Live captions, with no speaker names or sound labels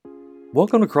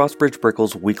Welcome to Crossbridge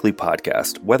Brickell's weekly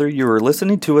podcast. Whether you are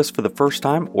listening to us for the first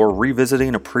time or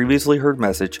revisiting a previously heard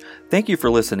message, thank you for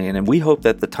listening, and we hope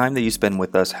that the time that you spend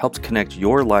with us helps connect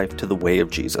your life to the way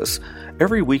of Jesus.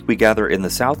 Every week we gather in the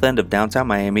south end of downtown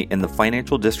Miami in the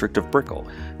financial district of Brickell.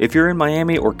 If you're in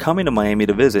Miami or coming to Miami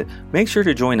to visit, make sure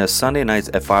to join us Sunday nights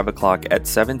at 5 o'clock at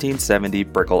 1770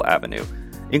 Brickell Avenue.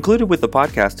 Included with the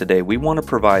podcast today, we want to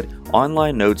provide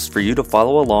online notes for you to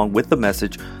follow along with the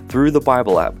message through the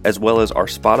Bible app, as well as our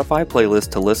Spotify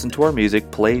playlist to listen to our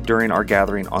music played during our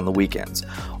gathering on the weekends.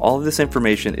 All of this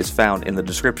information is found in the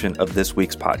description of this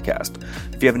week's podcast.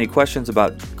 If you have any questions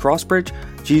about Crossbridge,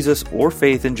 Jesus, or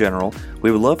faith in general,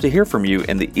 we would love to hear from you,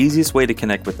 and the easiest way to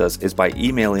connect with us is by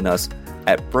emailing us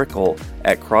at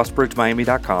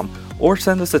brickell@crossbridgemiami.com or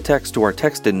send us a text to our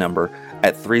text-in number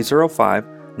at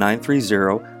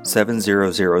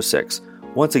 305-930-7006.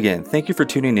 Once again, thank you for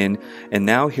tuning in, and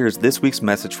now here's this week's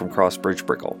message from Crossbridge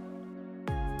Brickell.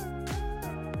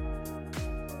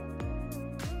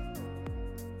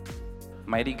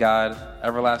 Mighty God,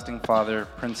 everlasting Father,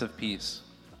 Prince of Peace.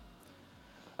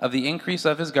 Of the increase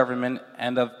of his government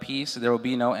and of peace there will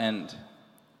be no end.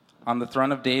 On the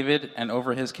throne of David and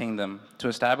over his kingdom, to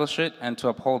establish it and to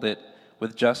uphold it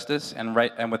with justice and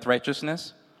with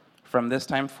righteousness, from this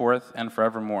time forth and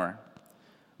forevermore.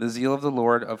 The zeal of the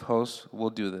Lord of hosts will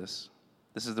do this.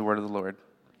 This is the word of the Lord.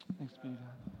 Thanks be to God.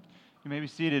 You may be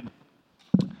seated.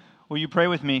 Will you pray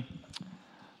with me?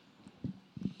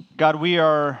 God, we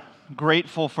are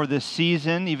grateful for this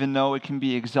season, even though it can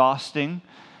be exhausting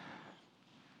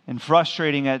and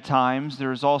frustrating at times.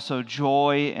 There is also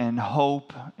joy and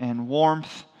hope and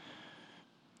warmth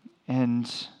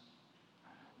and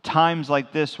times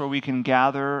like this where we can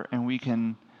gather and we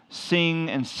can sing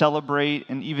and celebrate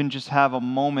and even just have a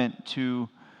moment to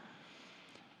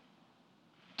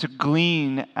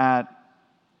glean at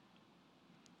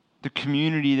the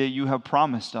community that you have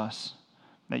promised us,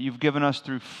 that you've given us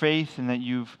through faith and that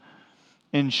you've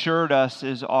ensured us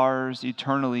is ours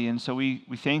eternally. And so we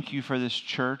thank you for this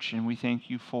church, and we thank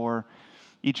you for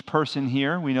each person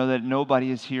here. We know that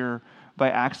nobody is here by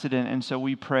accident, and so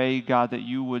we pray, God, that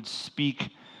you would speak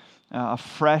a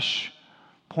fresh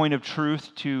point of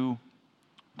truth to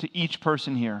each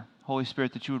person here. Holy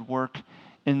Spirit, that you would work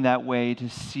in that way to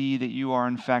see that you are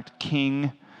in fact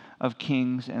King of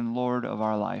kings and Lord of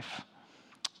our life.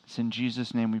 It's in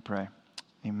Jesus' name we pray.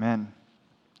 Amen.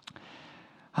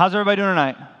 How's everybody doing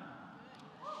tonight?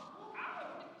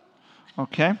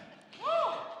 Okay.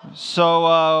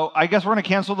 So I guess we're going to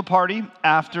cancel the party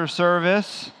after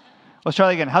service. Let's try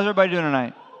that again. How's everybody doing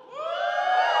tonight?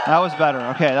 That was better.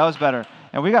 Okay, that was better.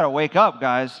 And we got to wake up,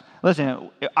 guys. Listen,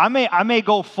 I may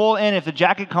go full in. If the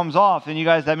jacket comes off, then you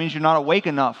guys, that means you're not awake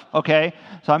enough, okay?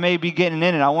 So I may be getting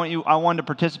in it. I want to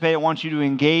participate. I want you to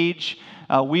engage.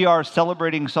 We are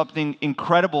celebrating something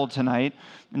incredible tonight,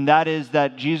 and that is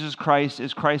that Jesus Christ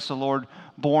is Christ the Lord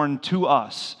born to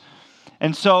us.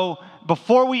 And so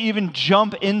before we even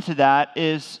jump into that,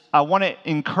 I want to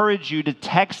encourage you to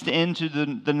text into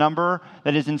the number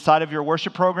that is inside of your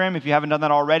worship program. If you haven't done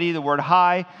that already, the word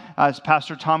hi, as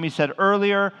Pastor Tommy said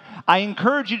earlier. I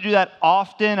encourage you to do that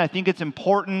often. I think it's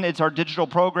important. It's our digital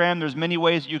program. There's many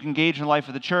ways that you can engage in the life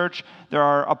of the church. There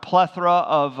are a plethora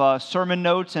of sermon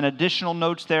notes and additional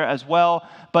notes there as well.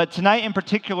 But tonight in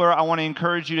particular, I want to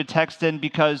encourage you to text in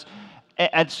because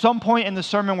at some point in the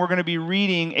sermon, we're going to be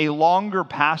reading a longer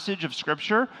passage of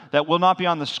Scripture that will not be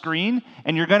on the screen,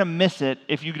 and you're going to miss it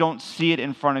if you don't see it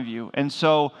in front of you. And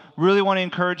so really want to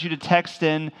encourage you to text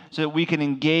in so that we can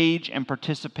engage and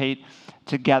participate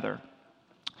together.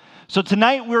 So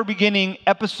tonight we're beginning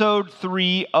episode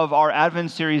 3 of our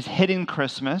Advent series, Hidden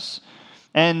Christmas.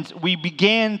 And we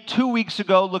began 2 weeks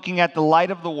ago looking at the light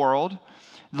of the world.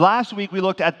 Last week, we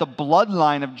looked at the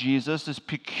bloodline of Jesus, this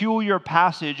peculiar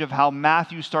passage of how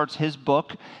Matthew starts his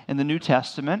book in the New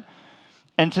Testament.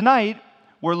 And tonight,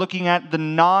 we're looking at the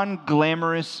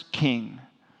non-glamorous king,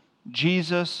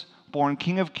 Jesus, born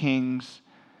King of Kings,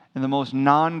 in the most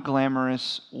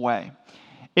non-glamorous way.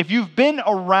 If you've been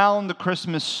around the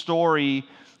Christmas story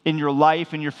in your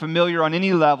life and you're familiar on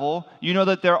any level, you know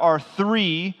that there are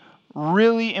 3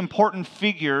 really important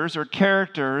figures or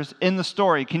characters in the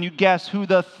story. Can you guess who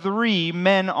the 3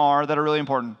 men are that are really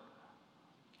important?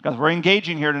 Guys, we're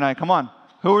engaging here tonight. Come on.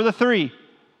 Who are the 3?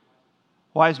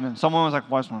 Wise men. Someone was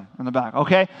like, wise men in the back.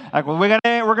 Okay. Like, well,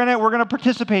 we're gonna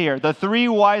participate here. The 3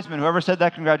 wise men. Whoever said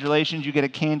that, congratulations. You get a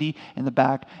candy in the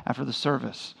back after the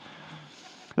service.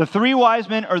 The 3 wise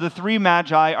men or the 3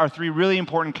 magi are 3 really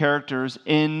important characters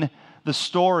in the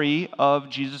story of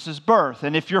Jesus' birth.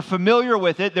 And if you're familiar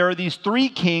with it, there are these three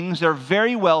kings. They're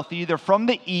very wealthy. They're from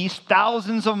the east,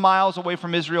 thousands of miles away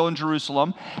from Israel and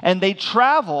Jerusalem. And they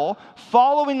travel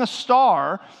following a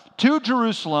star to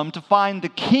Jerusalem to find the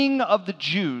king of the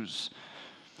Jews.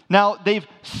 Now, they've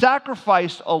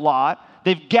sacrificed a lot.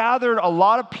 They've gathered a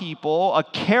lot of people, a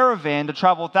caravan to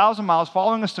travel 1,000 miles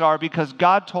following a star because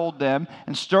God told them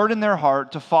and stirred in their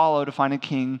heart to follow to find a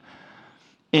king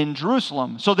in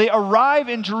Jerusalem. So they arrive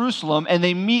in Jerusalem and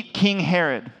they meet King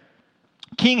Herod.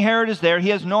 King Herod is there. He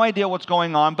has no idea what's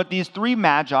going on, but these three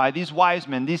magi, these wise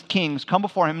men, these kings come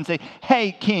before him and say,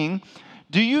 "Hey, king,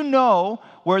 do you know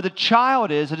where the child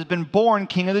is that has been born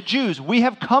king of the Jews? We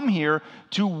have come here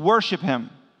to worship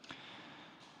him."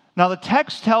 Now, the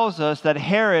text tells us that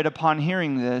Herod, upon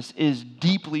hearing this, is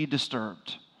deeply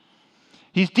disturbed.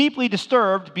 He's deeply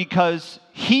disturbed because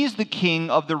he's the king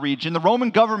of the region. The Roman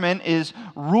government is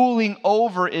ruling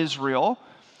over Israel,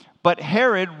 but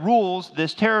Herod rules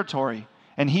this territory,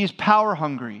 and he's power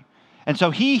hungry. And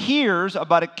so he hears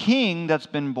about a king that's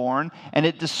been born, and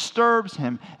it disturbs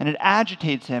him, and it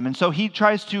agitates him. And so he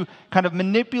tries to kind of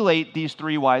manipulate these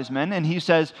three wise men, and he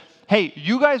says, "Hey,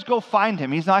 you guys go find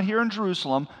him. He's not here in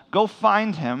Jerusalem. Go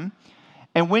find him.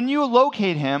 And when you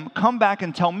locate him, come back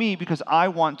and tell me because I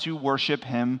want to worship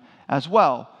him as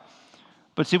well."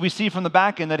 But see, we see from the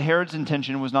back end that Herod's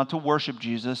intention was not to worship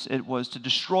Jesus. It was to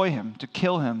destroy him, to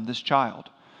kill him, this child.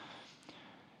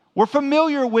 We're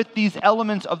familiar with these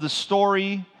elements of the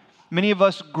story. Many of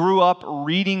us grew up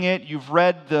reading it. You've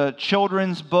read the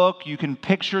children's book. You can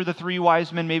picture the three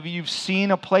wise men. Maybe you've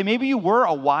seen a play. Maybe you were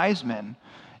a wise man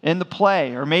in the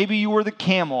play, or maybe you were the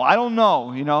camel. I don't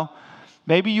know,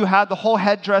 Maybe you had the whole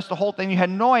headdress, the whole thing. You had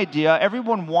no idea.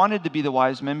 Everyone wanted to be the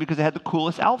wise men because they had the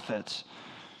coolest outfits.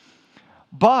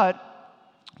 But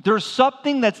there's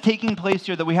something that's taking place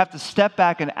here that we have to step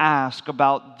back and ask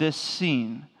about this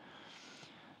scene.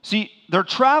 See, they're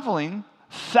traveling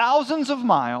thousands of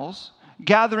miles,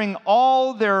 gathering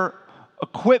all their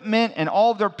equipment and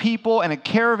all of their people and a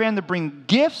caravan to bring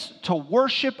gifts to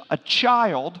worship a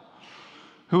child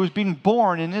who was being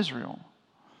born in Israel.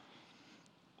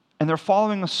 And they're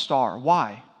following a star.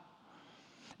 Why?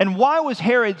 And why was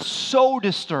Herod so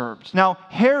disturbed? Now,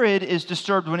 Herod is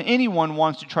disturbed when anyone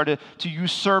wants to try to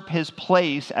usurp his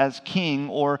place as king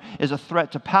or is a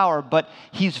threat to power, but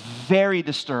he's very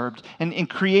disturbed and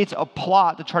creates a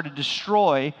plot to try to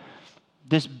destroy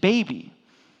this baby.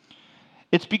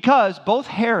 It's because both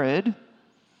Herod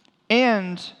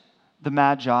and the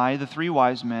Magi, the three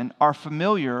wise men, are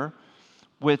familiar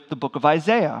with the book of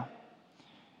Isaiah.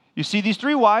 You see, these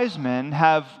three wise men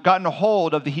have gotten a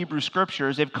hold of the Hebrew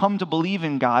Scriptures. They've come to believe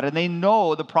in God, and they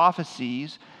know the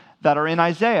prophecies that are in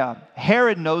Isaiah.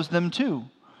 Herod knows them too.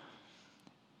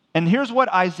 And here's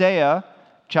what Isaiah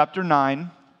chapter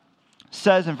 9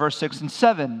 says in verse 6 and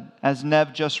 7, as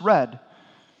Nev just read.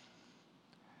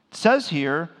 It says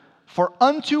here, "For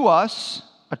unto us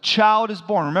a child is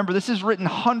born." Remember, this is written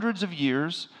hundreds of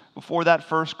years before that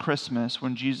first Christmas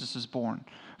when Jesus is born.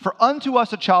 "For unto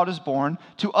us a child is born,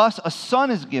 to us a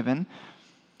son is given,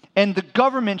 and the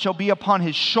government shall be upon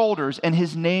his shoulders, and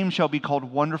his name shall be called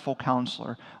Wonderful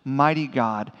Counselor, Mighty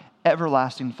God,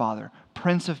 Everlasting Father,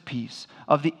 Prince of Peace.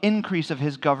 Of the increase of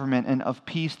his government and of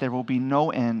peace there will be no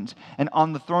end. And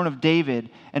on the throne of David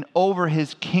and over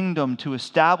his kingdom to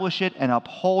establish it and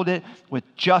uphold it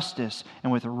with justice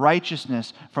and with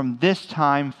righteousness from this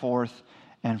time forth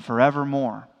and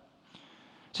forevermore."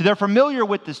 So they're familiar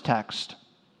with this text.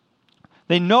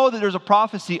 They know that there's a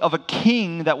prophecy of a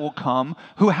king that will come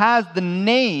who has the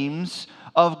names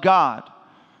of God.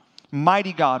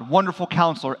 Mighty God, Wonderful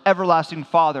Counselor, Everlasting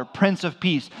Father, Prince of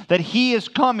Peace. That he is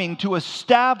coming to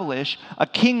establish a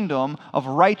kingdom of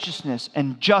righteousness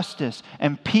and justice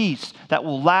and peace that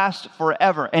will last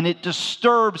forever. And it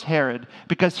disturbs Herod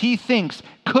because he thinks,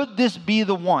 could this be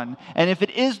the one? And if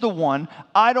it is the one,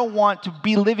 I don't want to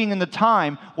be living in the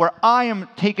time where I am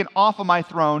taken off of my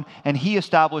throne and he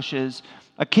establishes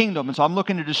a kingdom. And so I'm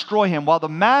looking to destroy him while the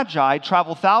Magi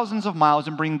travel thousands of miles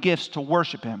and bring gifts to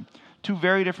worship him. Two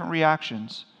very different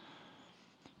reactions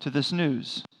to this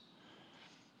news.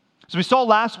 As we saw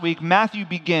last week, Matthew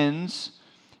begins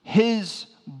his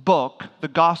book, the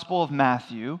Gospel of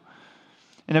Matthew,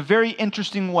 in a very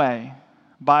interesting way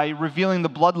by revealing the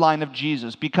bloodline of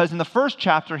Jesus. Because in the first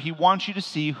chapter, he wants you to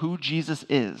see who Jesus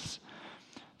is.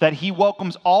 That he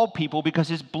welcomes all people because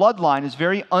his bloodline is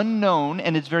very unknown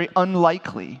and it's very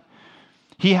unlikely.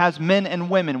 He has men and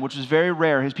women, which is very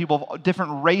rare. He has people of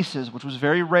different races, which was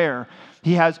very rare.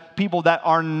 He has people that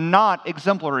are not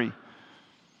exemplary.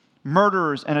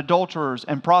 Murderers and adulterers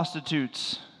and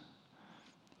prostitutes.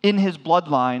 In his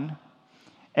bloodline,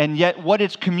 And yet what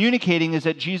it's communicating is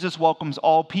that Jesus welcomes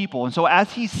all people. And so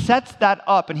as he sets that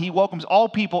up and he welcomes all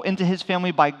people into his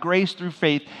family by grace through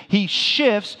faith, he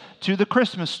shifts to the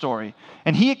Christmas story.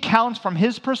 And he accounts from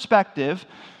his perspective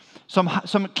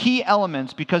some key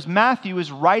elements, because Matthew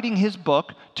is writing his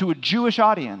book to a Jewish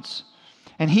audience.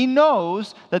 And he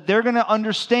knows that they're going to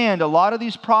understand a lot of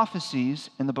these prophecies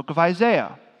in the book of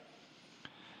Isaiah.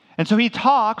 And so he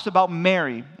talks about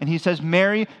Mary, and he says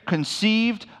Mary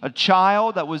conceived a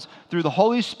child that was through the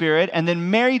Holy Spirit, and then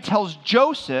Mary tells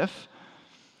Joseph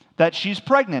that she's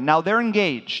pregnant. Now they're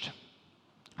engaged.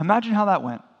 Imagine how that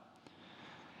went.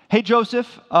 Hey Joseph,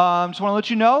 just want to let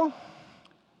you know,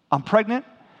 I'm pregnant.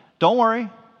 Don't worry,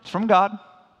 it's from God.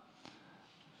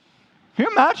 Can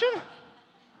you imagine?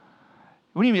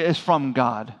 What do you mean it's from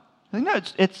God? No,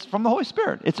 it's from the Holy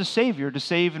Spirit. It's a Savior to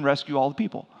save and rescue all the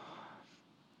people.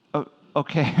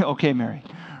 Okay, Mary.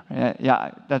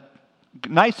 Yeah, that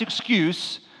nice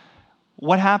excuse.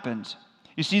 What happens?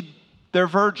 You see, they're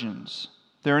virgins.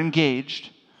 They're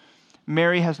engaged.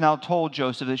 Mary has now told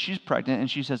Joseph that she's pregnant, and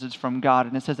she says it's from God.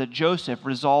 And it says that Joseph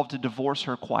resolved to divorce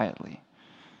her quietly.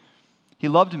 He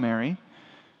loved Mary,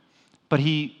 but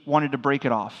he wanted to break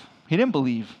it off. He didn't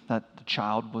believe that the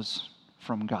child was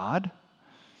from God.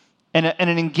 And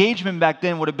an engagement back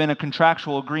then would have been a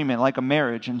contractual agreement, like a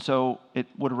marriage, and so it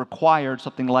would have required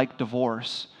something like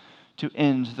divorce to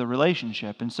end the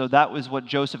relationship. And so that was what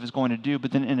Joseph is going to do.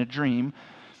 But then in a dream,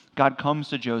 God comes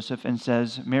to Joseph and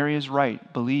says, Mary is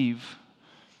right, believe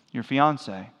your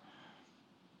fiancé.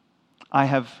 I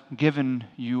have given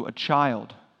you a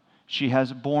child. She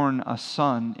has borne a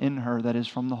son in her that is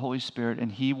from the Holy Spirit,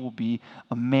 and he will be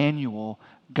Emmanuel,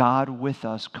 God with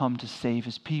us, come to save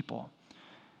his people.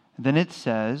 Then it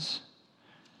says,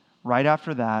 right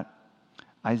after that,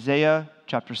 Isaiah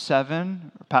chapter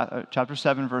 7,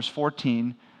 verse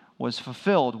 14 was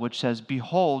fulfilled, which says,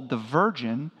 Behold, the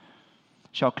virgin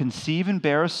shall conceive and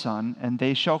bear a son, and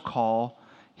they shall call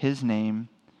his name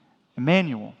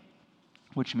Emmanuel,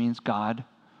 which means God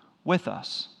with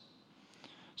us.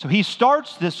 So he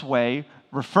starts this way,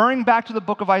 referring back to the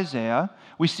book of Isaiah.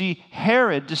 We see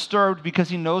Herod disturbed because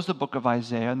he knows the book of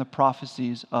Isaiah and the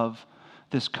prophecies of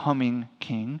this coming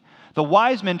king. The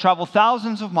wise men travel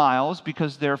thousands of miles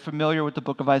because they're familiar with the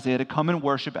book of Isaiah to come and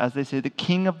worship, as they say, the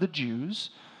King of the Jews.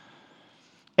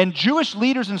 And Jewish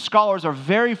leaders and scholars are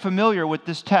very familiar with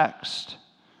this text.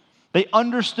 They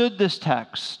understood this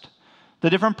text, the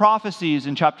different prophecies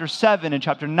in chapter 7 and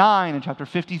chapter 9 and chapter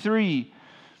 53.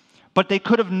 But they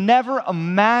could have never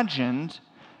imagined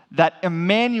that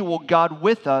Emmanuel, God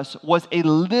with us, was a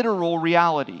literal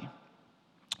reality.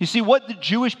 You see, what the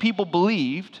Jewish people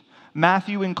believed,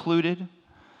 Matthew included,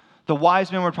 the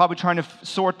wise men were probably trying to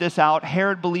sort this out,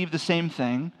 Herod believed the same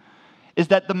thing, is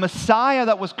that the Messiah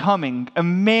that was coming,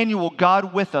 Emmanuel,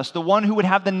 God with us, the one who would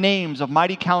have the names of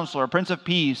Mighty Counselor, Prince of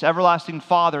Peace, Everlasting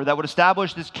Father, that would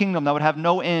establish this kingdom that would have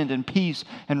no end, and peace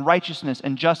and righteousness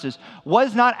and justice,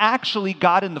 was not actually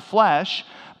God in the flesh,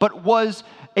 but was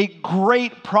a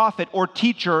great prophet or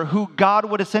teacher who God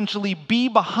would essentially be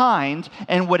behind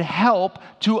and would help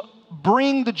to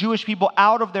bring the Jewish people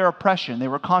out of their oppression. They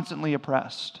were constantly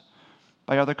oppressed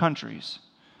by other countries.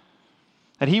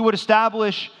 That he would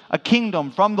establish a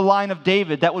kingdom from the line of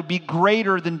David that would be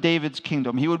greater than David's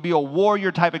kingdom. He would be a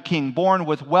warrior type of king, born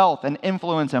with wealth and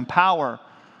influence and power.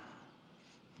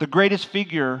 The greatest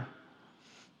figure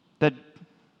that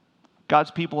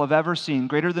God's people have ever seen,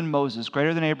 greater than Moses,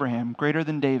 greater than Abraham, greater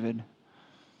than David.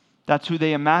 That's who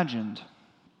they imagined.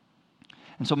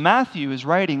 And so Matthew is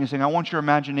writing and saying, I want your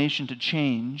imagination to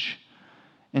change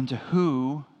into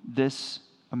who this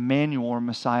Emmanuel or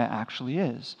Messiah actually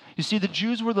is. You see, the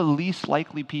Jews were the least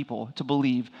likely people to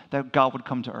believe that God would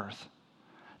come to earth.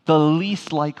 The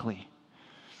least likely.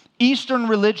 Eastern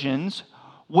religions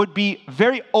would be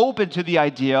very open to the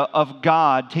idea of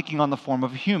God taking on the form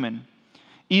of a human.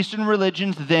 Eastern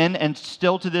religions then, and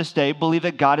still to this day, believe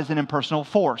that God is an impersonal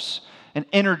force, an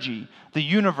energy, the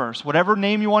universe, whatever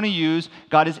name you want to use,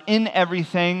 God is in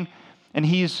everything, and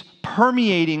he's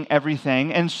permeating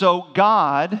everything. And so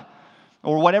God,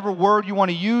 or whatever word you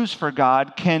want to use for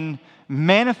God, can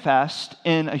manifest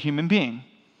in a human being.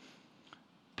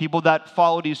 People that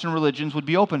followed Eastern religions would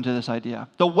be open to this idea.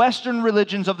 The Western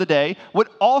religions of the day would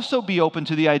also be open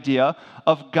to the idea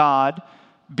of God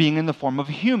being in the form of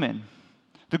a human.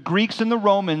 The Greeks and the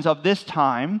Romans of this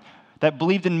time that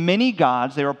believed in many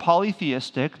gods, they were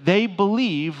polytheistic, they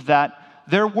believed that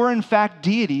there were in fact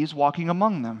deities walking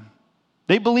among them.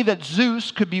 They believed that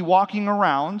Zeus could be walking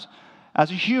around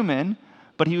as a human,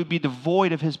 but he would be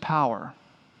devoid of his power.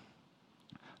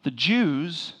 The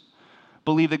Jews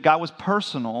believed that God was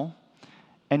personal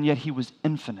and yet he was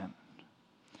infinite.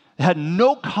 They had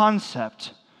no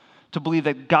concept to believe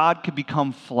that God could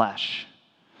become flesh,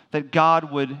 that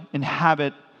God would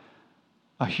inhabit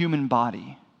a human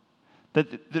body,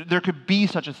 that there could be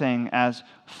such a thing as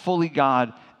fully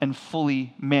God and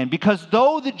fully man. Because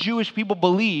though the Jewish people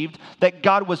believed that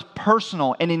God was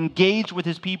personal and engaged with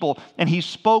his people, and he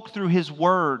spoke through his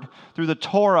word, through the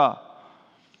Torah,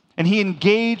 and he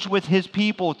engaged with his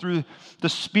people through the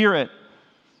Spirit,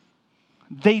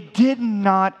 they did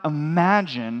not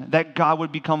imagine that God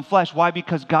would become flesh. Why?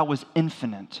 Because God was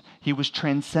infinite. He was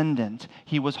transcendent.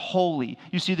 He was holy.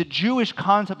 You see, the Jewish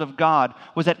concept of God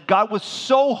was that God was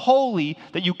so holy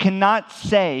that you cannot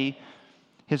say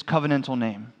his covenantal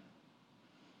name.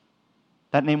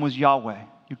 That name was Yahweh.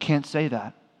 You can't say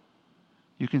that.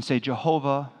 You can say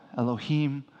Jehovah,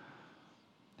 Elohim,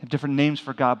 have different names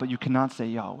for God, but you cannot say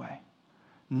Yahweh.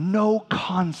 No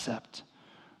concept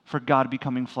for God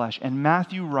becoming flesh. And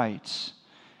Matthew writes,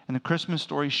 and the Christmas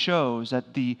story shows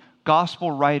that the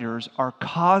gospel writers are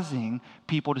causing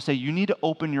people to say, you need to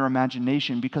open your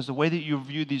imagination because the way that you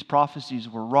viewed these prophecies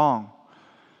were wrong.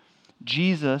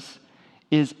 Jesus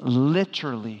is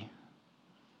literally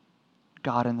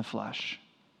God in the flesh.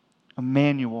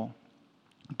 Emmanuel,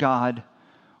 God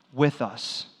with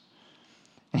us.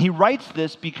 And he writes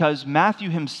this because Matthew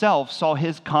himself saw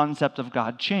his concept of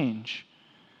God change.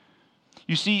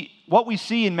 You see, what we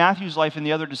see in Matthew's life and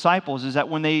the other disciples is that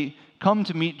when they come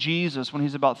to meet Jesus when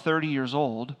he's about 30 years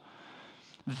old,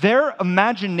 their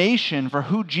imagination for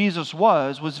who Jesus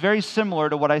was very similar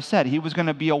to what I said. He was going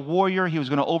to be a warrior. He was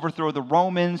going to overthrow the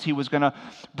Romans. He was going to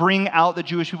bring out the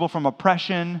Jewish people from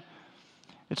oppression.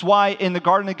 It's why in the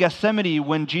Garden of Gethsemane,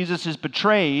 when Jesus is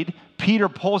betrayed, Peter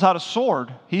pulls out a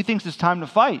sword. He thinks it's time to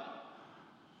fight.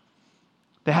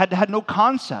 They had no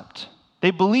concept. They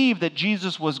believed that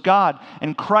Jesus was God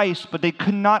and Christ, but they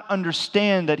could not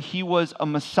understand that he was a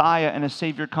Messiah and a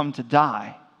Savior come to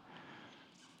die.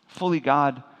 Fully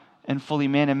God and fully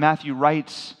man. And Matthew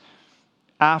writes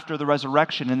after the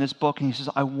resurrection in this book, and he says,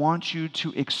 I want you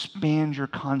to expand your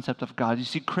concept of God. You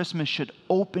see, Christmas should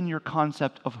open your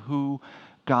concept of who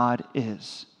God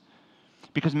is.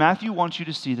 Because Matthew wants you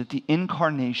to see that the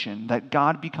incarnation, that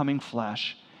God becoming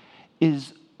flesh,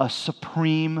 is a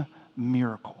supreme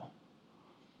miracle.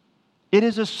 It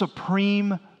is a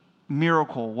supreme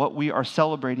miracle, what we are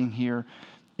celebrating here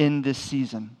in this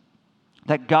season.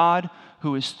 That God,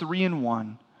 who is 3 in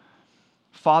 1,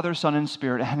 Father, Son, and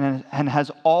Spirit, and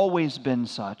has always been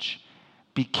such,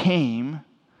 became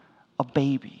a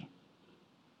baby.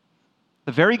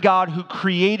 The very God who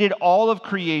created all of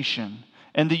creation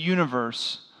and the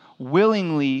universe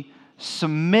willingly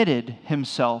submitted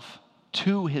himself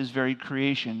to his very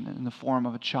creation in the form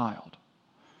of a child.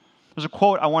 There's a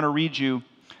quote I want to read you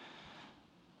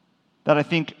that I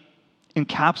think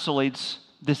encapsulates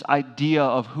this idea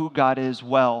of who God is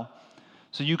well,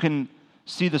 so you can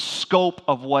see the scope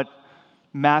of what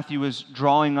Matthew is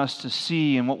drawing us to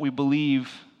see and what we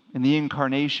believe in the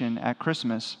incarnation at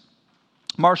Christmas.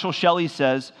 Marshall Shelley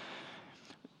says,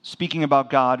 speaking about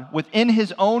God, within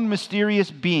his own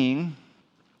mysterious being,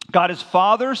 God is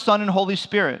Father, Son, and Holy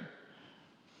Spirit.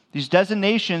 These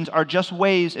designations are just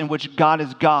ways in which God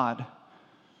is God.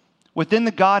 Within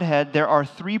the Godhead, there are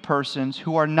 3 persons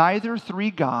who are neither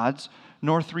 3 gods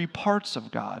nor 3 parts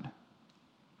of God,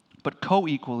 but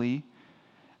co-equally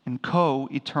and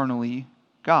co-eternally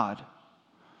God.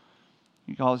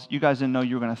 You guys didn't know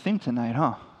you were going to think tonight,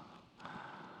 huh?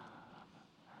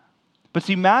 But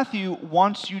see, Matthew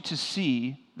wants you to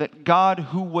see that God,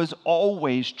 who was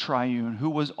always triune, who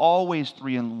was always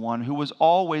 3 in 1, who was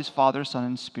always Father, Son,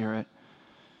 and Spirit,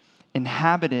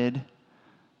 inhabited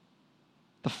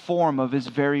the form of his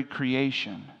very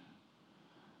creation.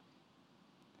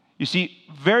 You see,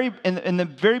 in the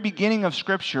very beginning of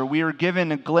Scripture, we are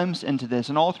given a glimpse into this,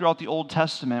 and all throughout the Old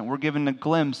Testament, we're given a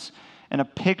glimpse and a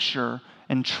picture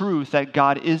and truth that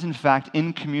God is, in fact,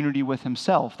 in community with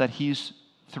himself, that he's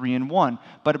 3 in 1.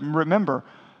 But remember,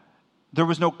 there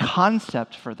was no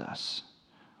concept for this.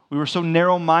 We were so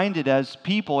narrow-minded as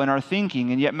people in our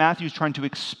thinking, and yet Matthew's trying to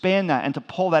expand that and to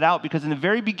pull that out, because in the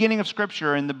very beginning of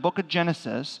Scripture, in the book of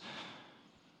Genesis,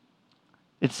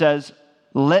 it says,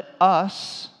 let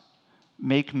us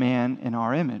make man in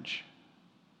our image.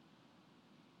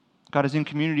 God is in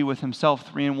community with himself,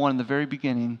 3 in 1, in the very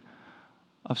beginning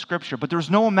of Scripture. But there's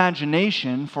no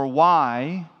imagination for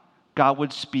why God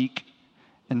would speak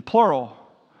in plural.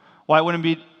 Why wouldn't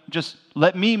it be just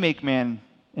let me make man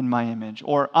in my image,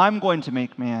 or I'm going to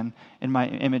make man in my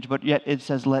image, but yet it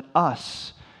says let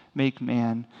us make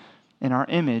man in our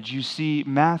image. You see,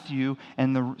 Matthew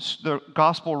and the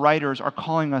gospel writers are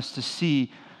calling us to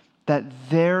see that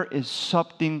there is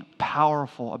something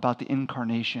powerful about the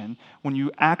incarnation when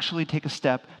you actually take a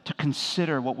step to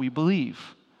consider what we believe.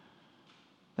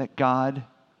 That God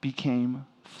became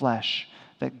flesh,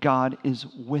 that God is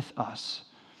with us.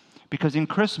 Because in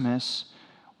Christmas,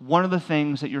 one of the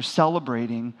things that you're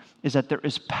celebrating is that there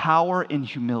is power in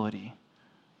humility.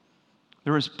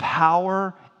 There is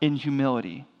power in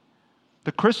humility.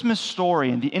 The Christmas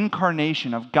story and the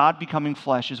incarnation of God becoming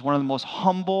flesh is one of the most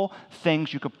humble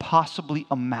things you could possibly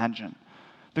imagine.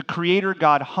 The Creator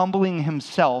God humbling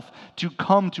himself to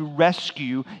come to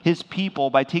rescue his people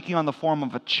by taking on the form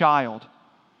of a child.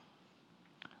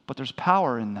 But there's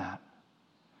power in that.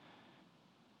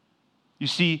 You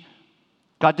see,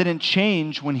 God didn't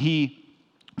change when he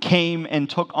came and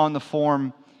took on the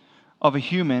form of a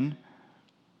human.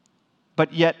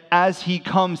 But yet, as he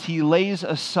comes, he lays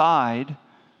aside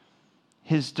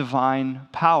his divine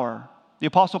power. The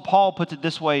Apostle Paul puts it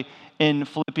this way in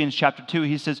Philippians chapter 2.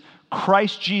 He says,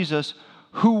 Christ Jesus,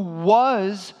 who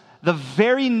was the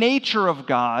very nature of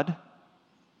God,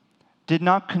 did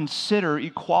not consider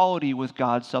equality with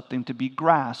God something to be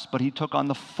grasped, but he took on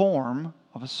the form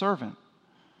of a servant.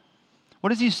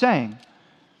 What is he saying?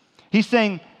 He's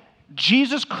saying,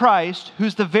 Jesus Christ,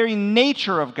 who's the very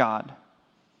nature of God,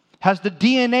 has the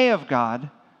DNA of God,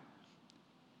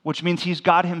 which means he's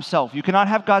God himself. You cannot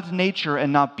have God's nature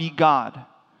and not be God.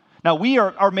 Now, we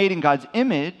are made in God's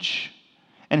image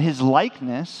and his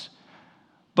likeness,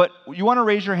 but you want to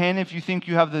raise your hand if you think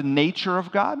you have the nature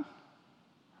of God?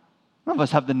 None of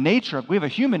us have the nature. We have a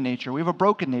human nature. We have a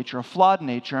broken nature, a flawed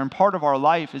nature, and part of our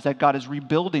life is that God is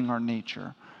rebuilding our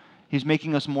nature. He's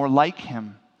making us more like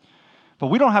him. But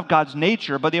we don't have God's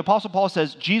nature. But the Apostle Paul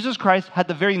says Jesus Christ had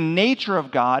the very nature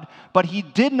of God, but he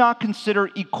did not consider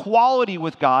equality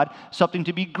with God something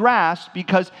to be grasped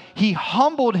because he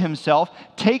humbled himself,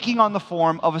 taking on the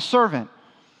form of a servant.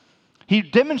 He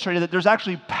demonstrated that there's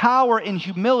actually power in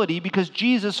humility because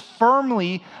Jesus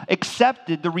firmly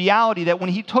accepted the reality that when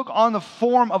he took on the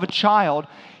form of a child,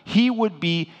 he would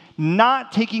be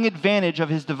not taking advantage of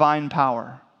his divine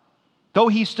power. Though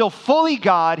he's still fully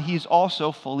God, he's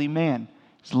also fully man.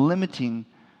 He's limiting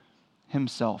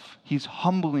himself. He's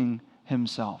humbling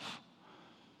himself.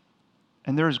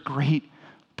 And there is great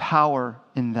power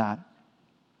in that.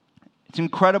 It's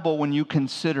incredible when you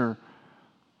consider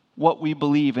what we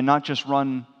believe and not just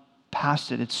run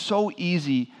past it. It's so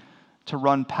easy to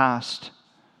run past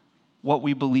what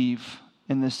we believe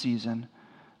in this season,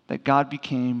 that God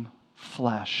became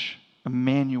flesh,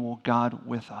 Emmanuel, God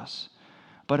with us.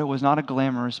 But it was not a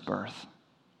glamorous birth.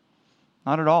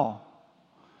 Not at all.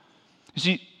 You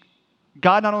see,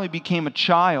 God not only became a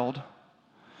child,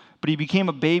 but he became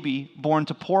a baby born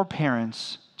to poor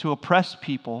parents, to oppressed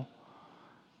people,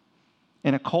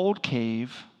 in a cold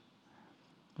cave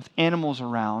with animals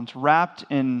around, wrapped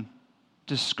in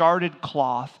discarded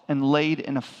cloth and laid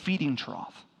in a feeding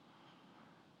trough.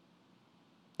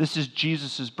 This is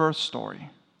Jesus' birth story.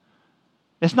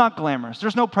 It's not glamorous.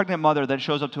 There's no pregnant mother that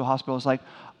shows up to a hospital and is like,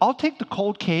 I'll take the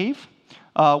cold cave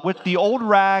with the old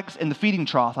rags and the feeding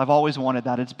trough. I've always wanted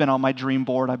that. It's been on my dream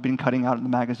board. I've been cutting out in the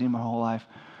magazine my whole life.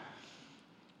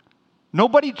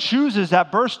 Nobody chooses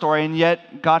that birth story, and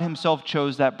yet God himself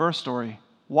chose that birth story.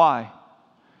 Why?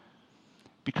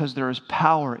 Because there is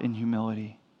power in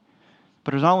humility.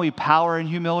 But there's not only power in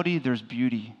humility, there's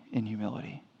beauty in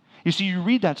humility. You see, you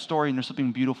read that story and there's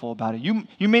something beautiful about it.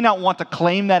 You may not want to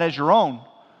claim that as your own,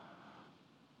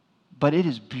 but it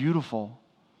is beautiful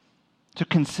to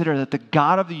consider that the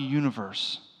God of the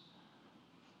universe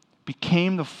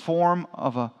became the form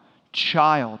of a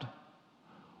child,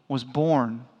 was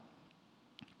born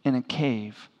in a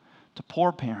cave to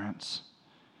poor parents,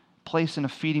 placed in a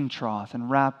feeding trough and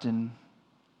wrapped in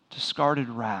discarded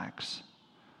rags.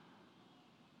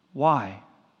 Why?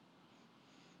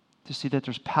 To see that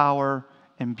there's power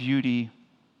and beauty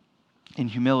in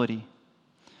humility.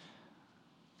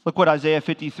 Look what Isaiah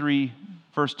 53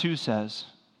 verse 2 says,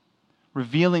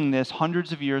 revealing this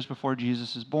hundreds of years before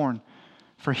Jesus is born.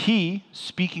 For he,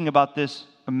 speaking about this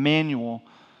Emmanuel,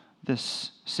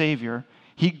 this Savior,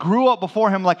 he grew up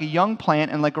before him like a young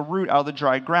plant and like a root out of the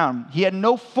dry ground. He had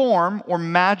no form or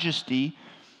majesty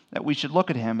that we should look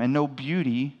at him, and no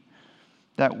beauty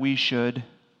that we should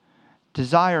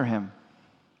desire him.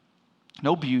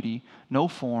 No beauty, no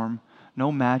form,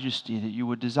 no majesty that you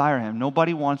would desire him.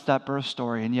 Nobody wants that birth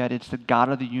story, and yet it's the God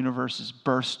of the universe's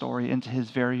birth story into his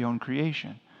very own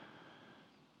creation.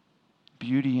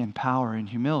 Beauty and power and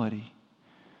humility.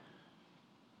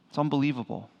 It's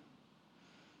unbelievable.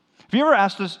 Have you ever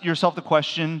asked yourself the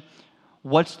question,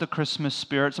 what's the Christmas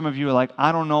spirit? Some of you are like,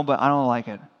 I don't know, but I don't like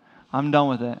it. I'm done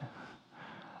with it.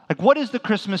 Like, what is the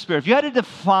Christmas spirit? If you had to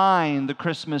define the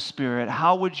Christmas spirit,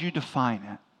 how would you define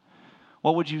it?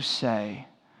 What would you say?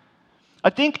 I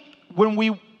think when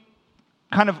we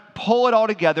kind of pull it all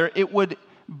together, it would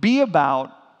be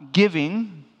about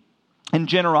giving and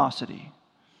generosity.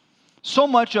 So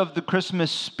much of the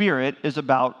Christmas spirit is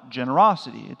about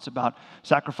generosity. It's about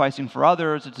sacrificing for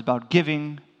others. It's about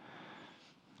giving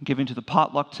to the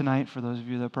potluck tonight for those of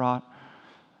you that brought.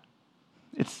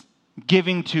 It's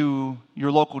giving to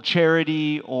your local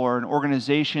charity or an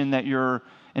organization that you're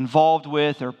involved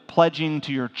with, or pledging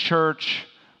to your church,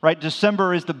 right?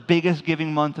 December is the biggest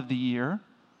giving month of the year,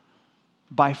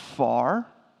 by far.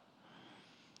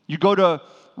 You go to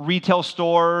retail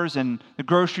stores and the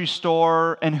grocery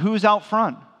store, and who's out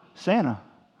front? Santa.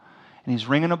 And he's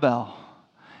ringing a bell,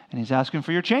 and he's asking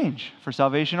for your change for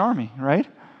Salvation Army, right?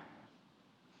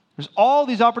 There's all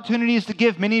these opportunities to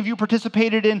give. Many of you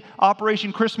participated in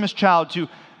Operation Christmas Child to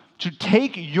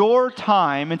take your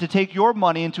time and to take your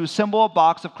money and to assemble a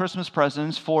box of Christmas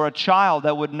presents for a child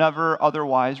that would never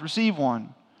otherwise receive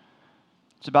one.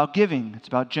 It's about giving. It's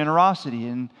about generosity.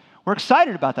 And we're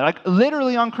excited about that. Like,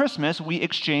 literally on Christmas, we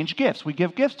exchange gifts. We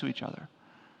give gifts to each other.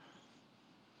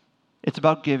 It's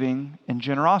about giving and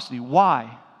generosity.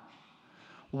 Why?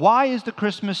 Why is the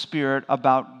Christmas spirit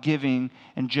about giving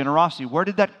and generosity? Where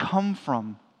did that come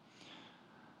from?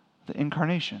 The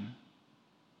incarnation.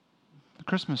 The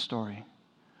Christmas story.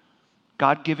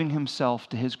 God giving himself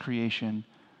to his creation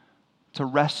to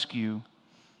rescue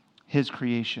his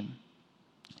creation.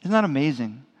 Isn't that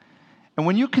amazing? And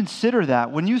when you consider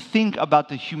that, when you think about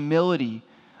the humility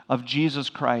of Jesus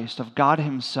Christ, of God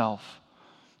himself,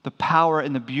 the power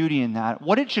and the beauty in that,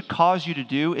 what it should cause you to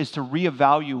do is to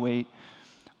reevaluate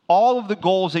all of the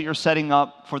goals that you're setting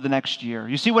up for the next year.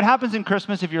 You see, what happens in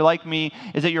Christmas, if you're like me,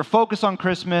 is that you're focused on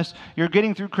Christmas, you're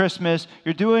getting through Christmas,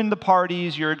 you're doing the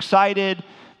parties, you're excited,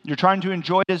 you're trying to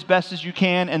enjoy it as best as you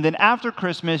can, and then after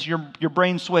Christmas, your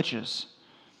brain switches.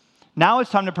 Now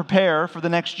it's time to prepare for the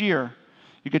next year.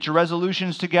 You get your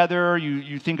resolutions together,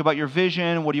 you think about your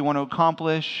vision, what do you want to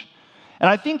accomplish? And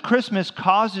I think Christmas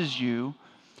causes you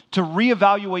to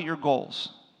reevaluate your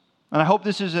goals. And I hope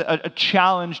this is a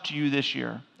challenge to you this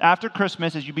year. After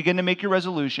Christmas, as you begin to make your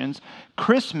resolutions,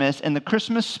 Christmas and the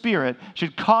Christmas spirit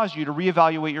should cause you to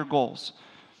reevaluate your goals.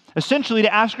 Essentially,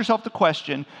 to ask yourself the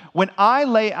question, when I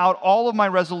lay out all of my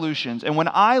resolutions and when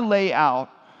I lay out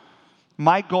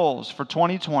my goals for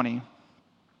 2020,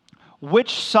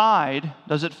 which side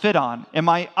does it fit on? Am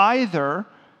I either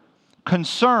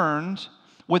concerned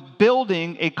with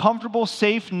building a comfortable,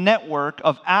 safe network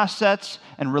of assets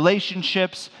and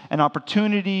relationships and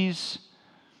opportunities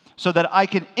so that I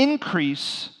can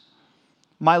increase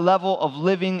my level of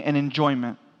living and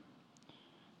enjoyment?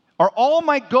 Are all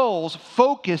my goals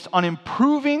focused on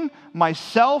improving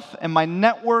myself and my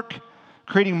network,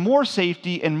 creating more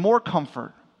safety and more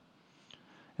comfort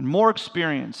and more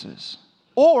experiences?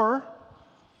 Or,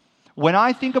 when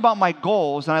I think about my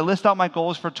goals and I list out my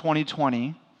goals for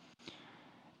 2020,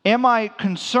 am I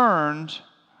concerned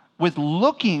with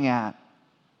looking at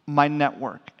my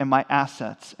network and my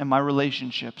assets and my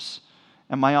relationships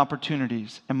and my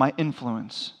opportunities and my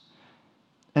influence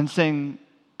and saying,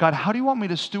 God, how do you want me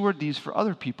to steward these for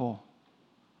other people?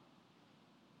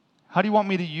 How do you want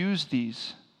me to use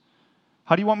these?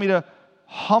 How do you want me to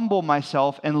humble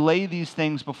myself and lay these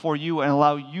things before you and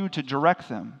allow you to direct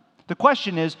them? The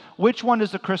question is, which one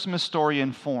does the Christmas story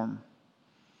inform?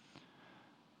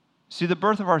 See, the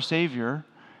birth of our Savior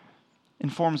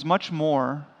informs much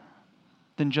more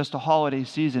than just a holiday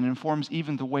season. It informs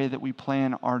even the way that we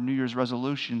plan our New Year's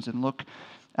resolutions and look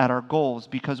at our goals.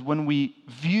 Because when we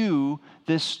view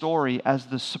this story as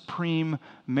the supreme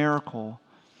miracle,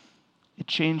 it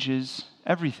changes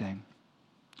everything.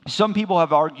 Some people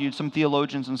have argued, some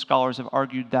theologians and scholars have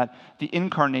argued that the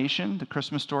incarnation, the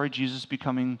Christmas story, Jesus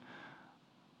becoming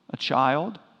a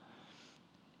child,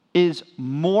 is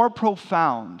more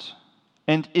profound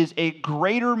and is a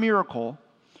greater miracle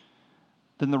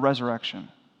than the resurrection.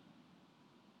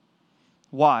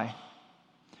 Why?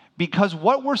 Because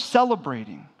what we're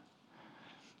celebrating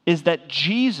is that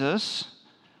Jesus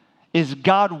is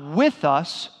God with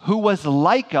us, who was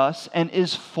like us and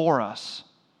is for us.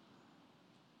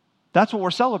 That's what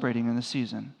we're celebrating in this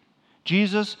season.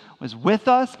 Jesus was with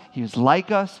us, he was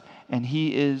like us, and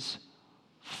he is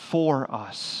for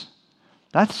us.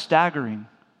 That's staggering.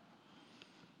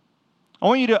 I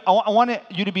want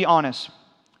you to be honest.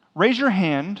 Raise your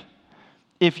hand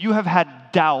if you have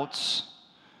had doubts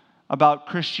about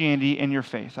Christianity and your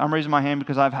faith. I'm raising my hand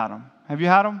because I've had them. Have you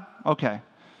had them? Okay.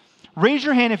 Raise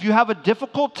your hand if you have a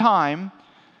difficult time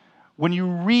when you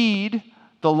read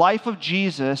the life of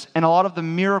Jesus and a lot of the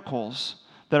miracles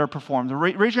that are performed.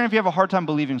 Raise your hand if you have a hard time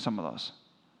believing some of those.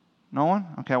 No one?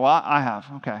 Okay, well, I have.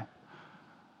 Okay.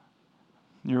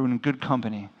 You're in good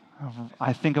company.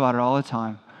 I think about it all the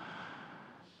time.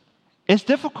 It's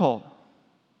difficult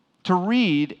to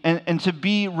read and to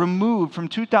be removed from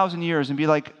 2,000 years and be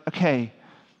like, okay,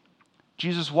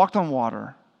 Jesus walked on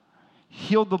water,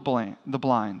 healed the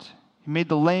blind, he made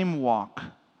the lame walk,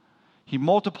 he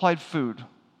multiplied food,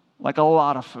 like a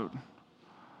lot of food.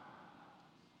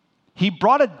 He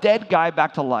brought a dead guy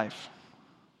back to life.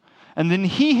 And then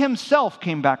he himself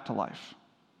came back to life.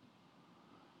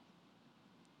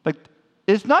 Like,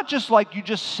 it's not just like you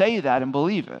just say that and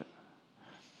believe it.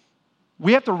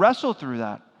 We have to wrestle through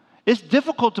that. It's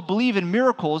difficult to believe in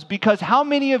miracles because how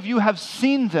many of you have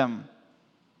seen them?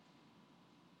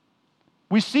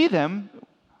 We see them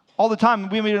all the time.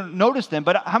 We may not notice them,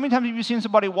 but how many times have you seen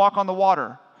somebody walk on the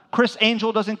water? Chris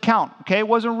Angel doesn't count, okay? It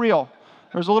wasn't real.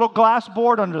 There's a little glass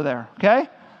board under there, okay?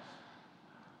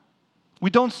 We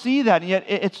don't see that, and yet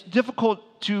it's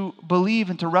difficult to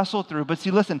believe and to wrestle through. But see,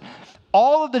 listen,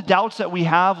 all of the doubts that we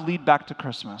have lead back to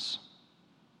Christmas.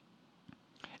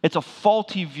 It's a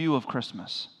faulty view of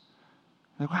Christmas.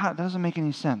 Like, wow, that doesn't make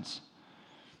any sense.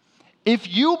 If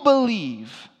you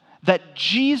believe that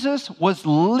Jesus was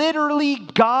literally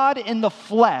God in the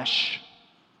flesh,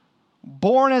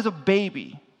 born as a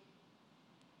baby,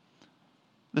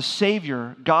 the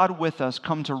Savior, God with us,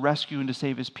 come to rescue and to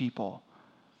save his people,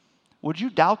 would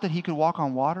you doubt that he could walk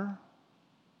on water?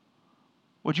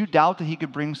 Would you doubt that he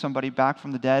could bring somebody back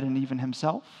from the dead and even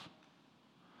himself?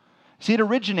 See, it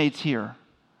originates here,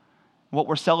 what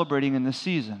we're celebrating in this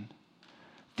season.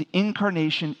 The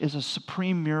incarnation is a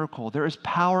supreme miracle. There is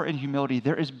power in humility.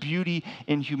 There is beauty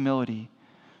in humility.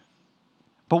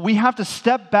 But we have to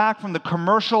step back from the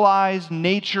commercialized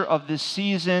nature of this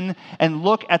season and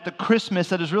look at the Christmas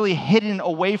that is really hidden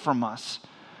away from us.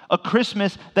 A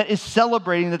Christmas that is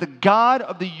celebrating that the God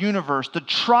of the universe, the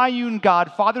triune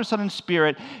God, Father, Son, and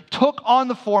Spirit, took on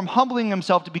the form, humbling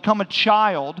himself to become a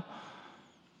child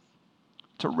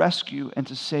to rescue and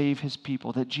to save his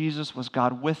people. That Jesus was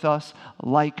God with us,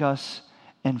 like us,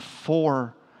 and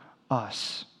for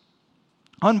us.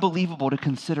 Unbelievable to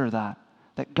consider that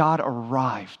God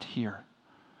arrived here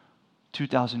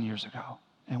 2,000 years ago,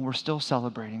 and we're still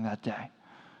celebrating that day,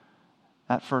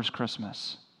 that first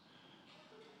Christmas.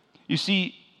 You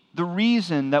see, the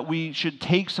reason that we should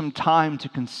take some time to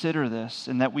consider this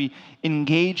and that we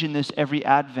engage in this every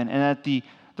Advent and that the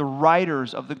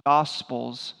writers of the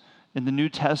Gospels in the New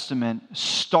Testament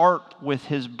start with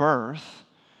his birth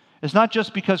is not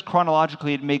just because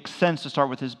chronologically it makes sense to start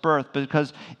with his birth, but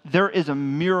because there is a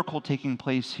miracle taking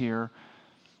place here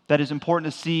that is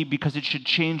important to see because it should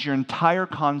change your entire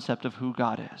concept of who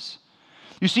God is.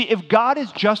 You see, if God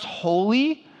is just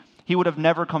holy, he would have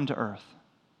never come to earth.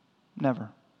 Never.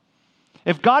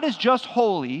 If God is just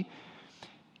holy,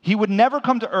 he would never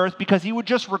come to earth because he would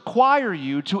just require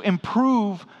you to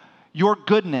improve your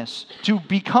goodness, to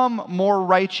become more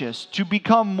righteous, to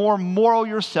become more moral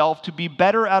yourself, to be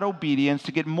better at obedience,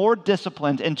 to get more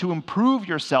disciplined, and to improve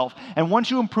yourself. And once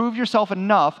you improve yourself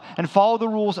enough and follow the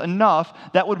rules enough,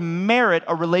 that would merit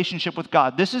a relationship with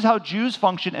God. This is how Jews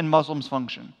function and Muslims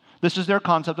function. This is their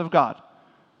concept of God.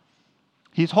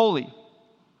 He's holy,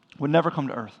 would never come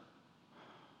to earth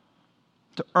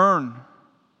to earn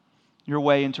your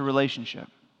way into relationship.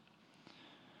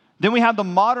 Then we have the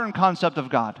modern concept of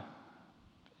God.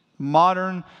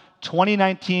 Modern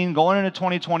 2019 going into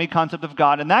 2020 concept of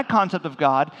God. And that concept of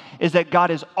God is that God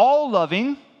is all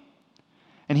loving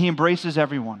and he embraces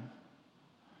everyone.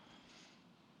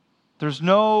 There's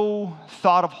no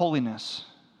thought of holiness.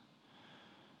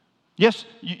 Yes,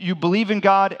 you believe in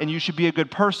God and you should be a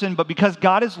good person, but because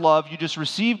God is love, you just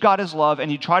receive God as love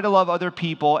and you try to love other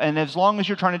people, and as long as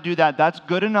you're trying to do that, that's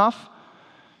good enough,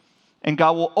 and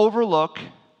God will overlook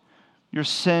your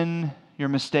sin, your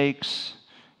mistakes,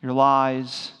 your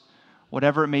lies,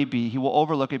 whatever it may be. He will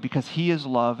overlook it because he is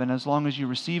love, and as long as you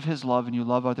receive his love and you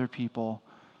love other people,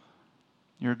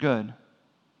 you're good.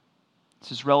 It's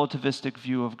this relativistic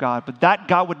view of God, but that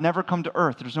God would never come to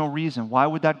earth. There's no reason. Why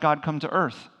would that God come to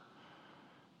earth?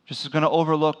 Just is going to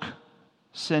overlook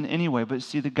sin anyway. But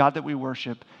see, the God that we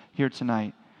worship here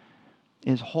tonight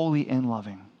is holy and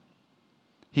loving.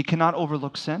 He cannot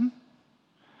overlook sin,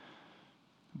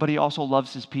 but he also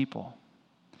loves his people.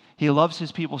 He loves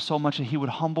his people so much that he would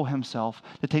humble himself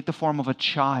to take the form of a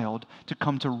child to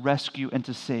come to rescue and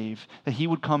to save, that he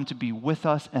would come to be with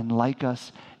us and like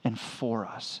us and for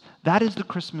us. That is the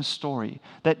Christmas story,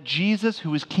 that Jesus,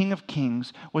 who is King of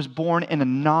Kings, was born in a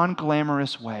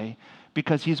non-glamorous way,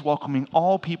 because he's welcoming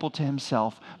all people to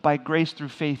himself. By grace through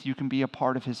faith, you can be a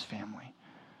part of his family.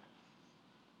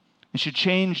 It should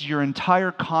change your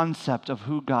entire concept of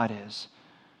who God is.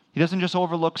 He doesn't just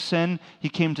overlook sin, he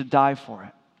came to die for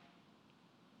it.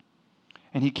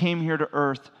 And he came here to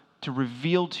earth to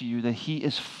reveal to you that he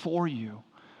is for you.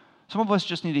 Some of us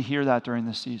just need to hear that during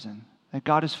this season, that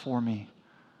God is for me.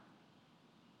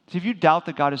 See, if you doubt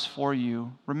that God is for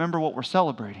you, remember what we're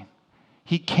celebrating.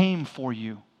 He came for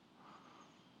you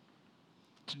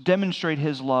to demonstrate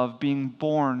his love, being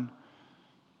born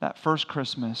that first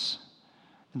Christmas,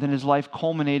 and then his life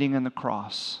culminating in the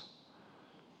cross.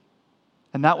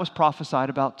 And that was prophesied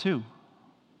about too.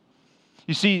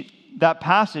 You see, that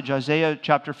passage, Isaiah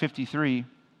chapter 53,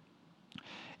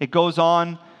 it goes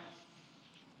on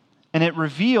and it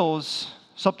reveals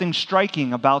something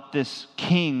striking about this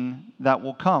king that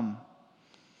will come.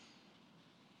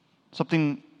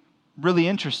 Something really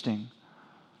interesting.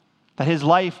 That his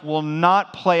life will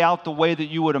not play out the way that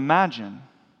you would imagine.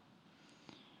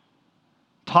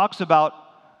 Talks about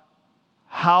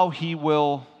how he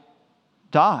will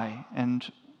die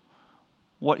and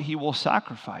what he will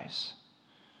sacrifice.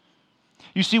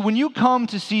 You see, when you come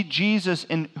to see Jesus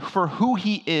for who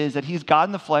he is, that he's God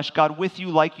in the flesh, God with you,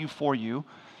 like you, for you,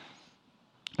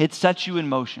 it sets you in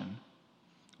motion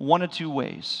one of two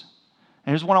ways.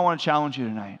 And here's one I want to challenge you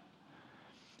tonight.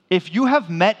 If you have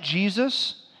met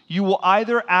Jesus, you will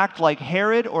either act like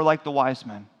Herod or like the wise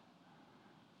men.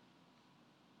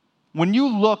 When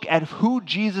you look at who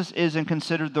Jesus is and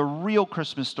consider the real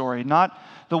Christmas story, not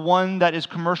the one that is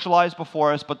commercialized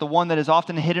before us, but the one that is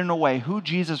often hidden away, who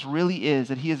Jesus really is,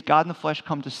 that he is God in the flesh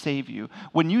come to save you.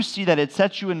 When you see that, it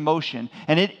sets you in motion,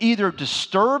 and it either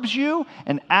disturbs you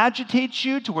and agitates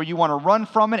you to where you want to run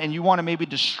from it and you want to maybe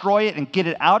destroy it and get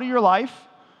it out of your life,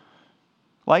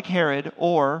 like Herod,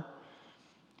 or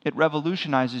it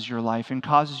revolutionizes your life and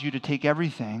causes you to take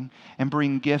everything and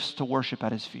bring gifts to worship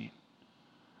at his feet.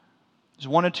 There's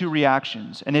one of two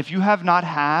reactions. And if you have not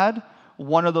had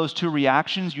one of those two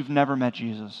reactions, you've never met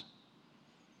Jesus.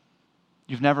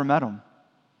 You've never met him.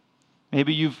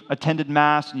 Maybe you've attended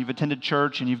Mass and you've attended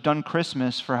church and you've done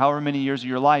Christmas for however many years of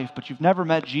your life, but you've never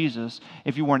met Jesus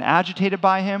if you weren't agitated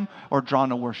by him or drawn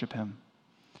to worship him.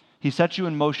 He sets you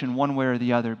in motion one way or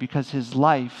the other because his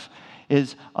life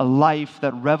is a life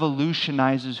that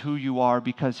revolutionizes who you are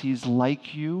because he's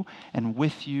like you and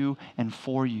with you and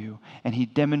for you. And he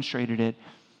demonstrated it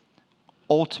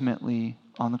ultimately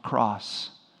on the cross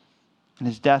in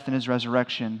his death and his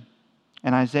resurrection.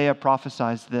 And Isaiah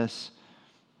prophesies this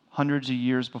hundreds of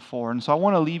years before. And so I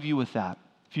want to leave you with that.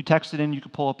 If you text it in, you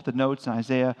can pull up the notes in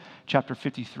Isaiah chapter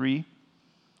 53.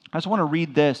 I just want to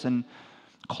read this and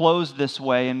close this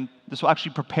way, and this will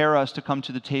actually prepare us to come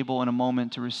to the table in a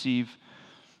moment to receive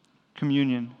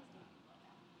communion.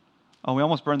 Oh, we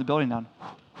almost burned the building down.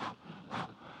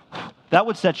 That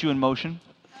would set you in motion.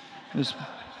 This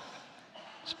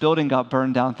building got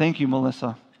burned down. Thank you,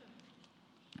 Melissa.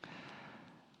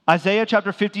 Isaiah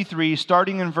chapter 53,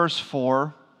 starting in verse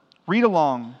 4. Read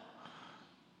along.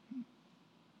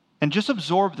 And just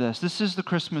absorb this. This is the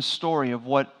Christmas story of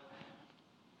what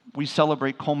we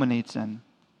celebrate culminates in.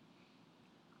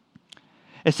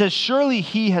 It says, "Surely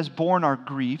he has borne our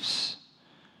griefs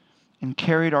and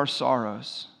carried our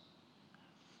sorrows.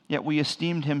 Yet we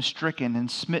esteemed him stricken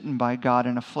and smitten by God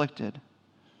and afflicted.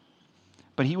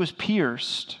 But he was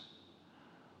pierced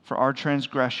for our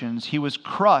transgressions. He was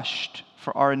crushed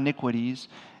for our iniquities.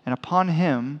 And upon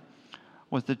him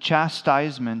was the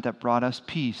chastisement that brought us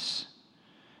peace.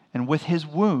 And with his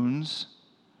wounds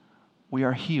we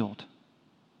are healed."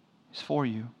 He's for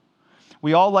you.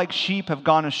 "We all like sheep have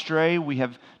gone astray. We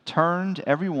have turned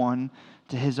every one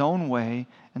to his own way.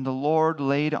 And the Lord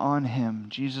laid on him,"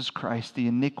 Jesus Christ, "the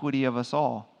iniquity of us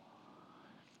all.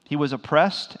 He was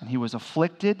oppressed and he was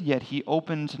afflicted, yet he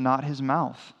opened not his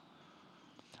mouth.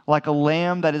 Like a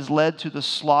lamb that is led to the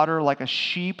slaughter, like a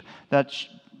sheep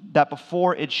that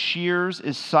before its shears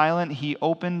is silent, he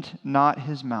opened not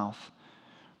his mouth.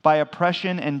 By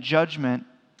oppression and judgment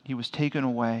he was taken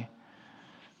away.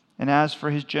 And as for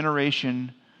his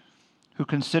generation, who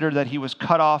considered that he was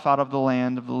cut off out of the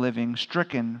land of the living,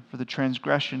 stricken for the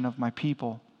transgression of my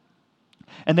people.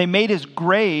 And they made his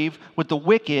grave with the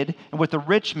wicked and with the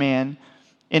rich man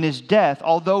in his death,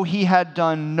 although he had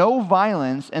done no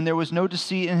violence and there was no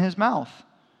deceit in his mouth.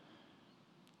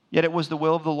 Yet it was the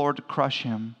will of the Lord to crush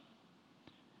him.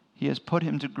 He has put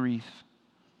him to grief.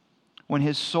 When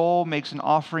his soul makes an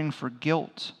offering for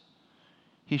guilt,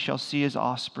 he shall see his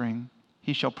offspring.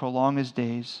 He shall prolong his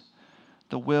days.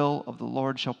 The will of the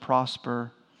Lord shall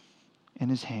prosper in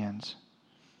his hands."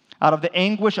 Out of the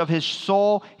anguish of his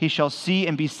soul he shall see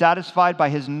and be satisfied. By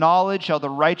his knowledge shall the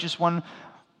righteous one,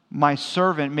 my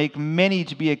servant, make many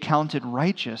to be accounted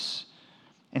righteous,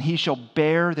 and he shall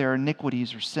bear their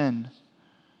iniquities or sin.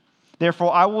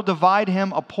 Therefore I will divide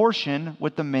him a portion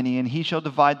with the many, and he shall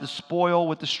divide the spoil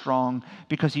with the strong,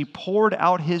 because he poured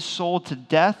out his soul to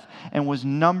death and was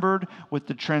numbered with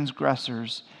the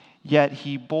transgressors. Yet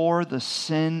he bore the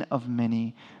sin of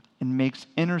many and makes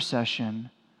intercession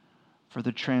for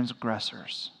the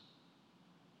transgressors.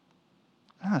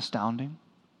 Isn't that astounding?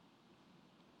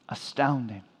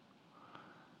 Astounding.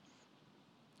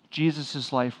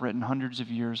 Jesus' life written hundreds of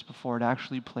years before it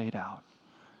actually played out.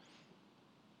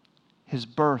 His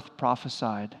birth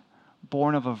prophesied,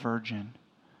 born of a virgin,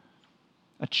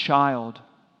 a child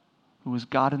who was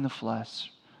God in the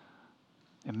flesh,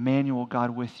 Emmanuel, God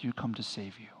with you, come to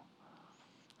save you.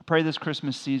 I pray this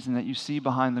Christmas season that you see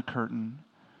behind the curtain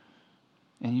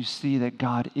and you see that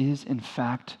God is in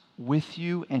fact with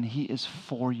you and he is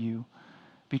for you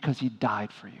because he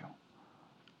died for you.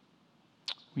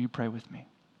 Will you pray with me?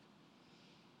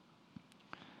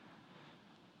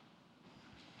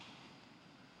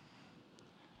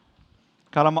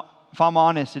 God, if I'm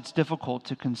honest, it's difficult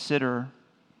to consider,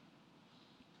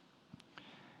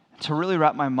 to really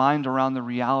wrap my mind around the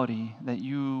reality that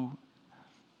you,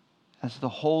 as the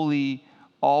holy,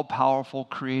 all-powerful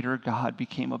creator God,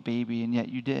 became a baby, and yet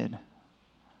you did.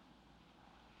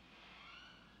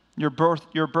 Your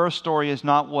birth story is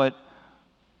not what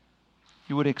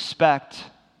you would expect,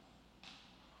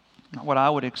 not what I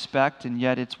would expect, and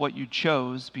yet it's what you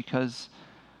chose because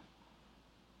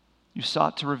you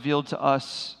sought to reveal to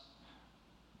us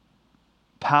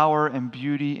power and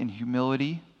beauty and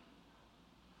humility.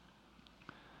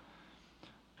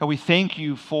 God, we thank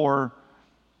you for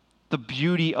the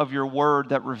beauty of your word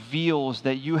that reveals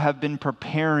that you have been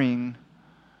preparing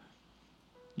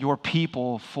your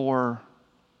people for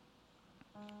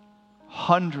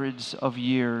hundreds of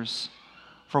years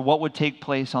for what would take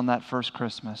place on that first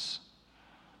Christmas.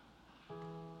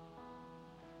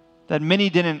 That many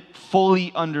didn't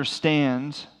fully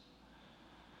understand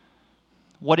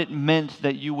what it meant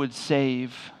that you would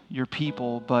save your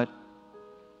people, but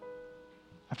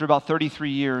after about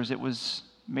 33 years, it was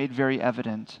made very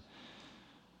evident.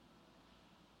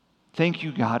 Thank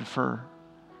you, God, for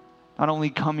not only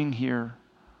coming here,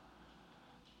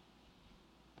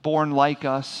 born like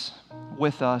us,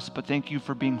 with us, but thank you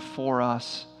for being for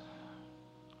us,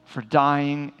 for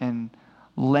dying and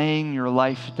laying your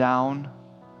life down,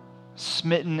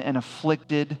 smitten and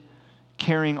afflicted,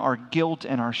 carrying our guilt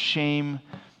and our shame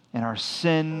and our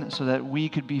sin so that we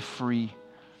could be free,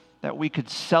 that we could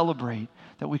celebrate,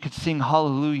 that we could sing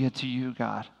hallelujah to you,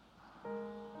 God.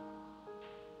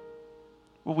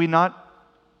 Will we not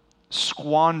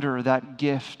squander that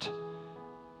gift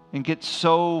and get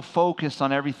so focused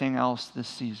on everything else this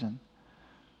season?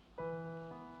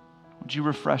 Would you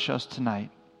refresh us tonight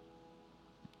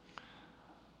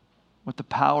with the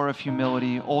power of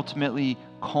humility, ultimately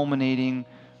culminating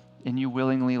in you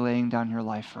willingly laying down your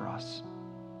life for us?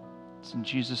 It's in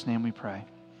Jesus' name we pray.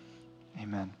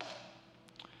 Amen.